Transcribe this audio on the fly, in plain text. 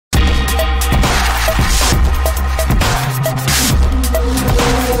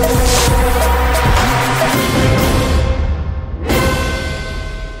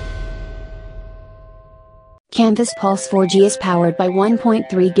Canvas Pulse 4G is powered by 1.3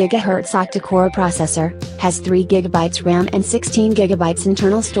 GHz octa-core processor, has 3 GB RAM and 16 GB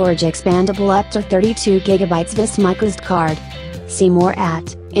internal storage, expandable up to 32 GB this microSD card. See more at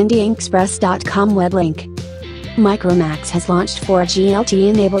indiaexpress.com web link. Micromax has launched 4G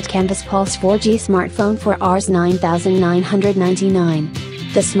LTE-enabled Canvas Pulse 4G smartphone for Rs 9,999.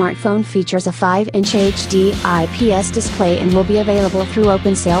 The smartphone features a 5-inch HD IPS display and will be available through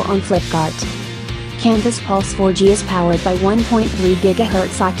open sale on Flipkart. Canvas Pulse 4G is powered by 1.3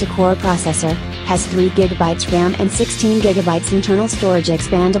 GHz octa-core processor, has 3 GB RAM and 16 GB internal storage,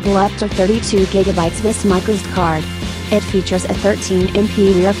 expandable up to 32 GB this microSD card. It features a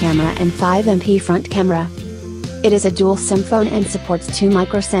 13MP rear camera and 5MP front camera. It is a dual SIM phone and supports 2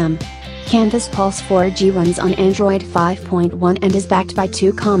 microSIM. Canvas Pulse 4G runs on Android 5.1 and is backed by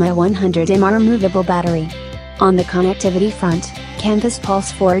 2,100 mAh removable battery. On the connectivity front, Canvas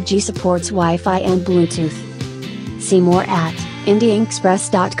Pulse 4G supports Wi-Fi and Bluetooth. See more at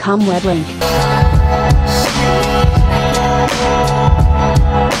indiaexpress.com web link.